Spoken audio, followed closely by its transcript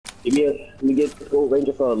Let me get the Gold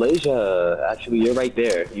Ranger for Malaysia. Actually, you're right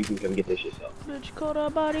there. You can come get this yourself. Bitch, caught a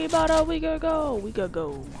body about a week ago.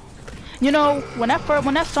 You know, when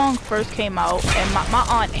that song first came out, and my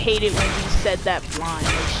aunt hated when we said that line.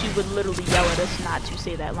 Like, she would literally yell at us not to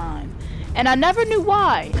say that line. And I never knew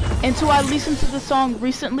why until I listened to the song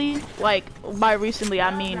recently. Like, by recently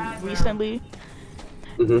I mean recently.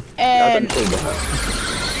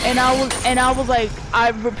 And I was like, I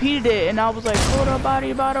repeated it, and I was like, caught a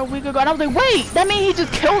body about a week ago, and I was like, wait, that means he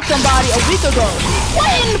just killed somebody a week ago.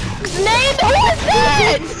 What in name? Who is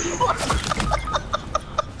that?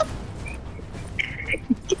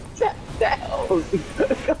 Get down.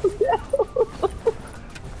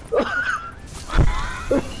 What?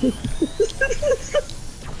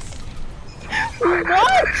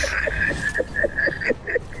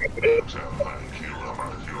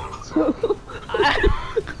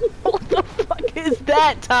 What the fuck is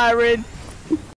that, Tyron?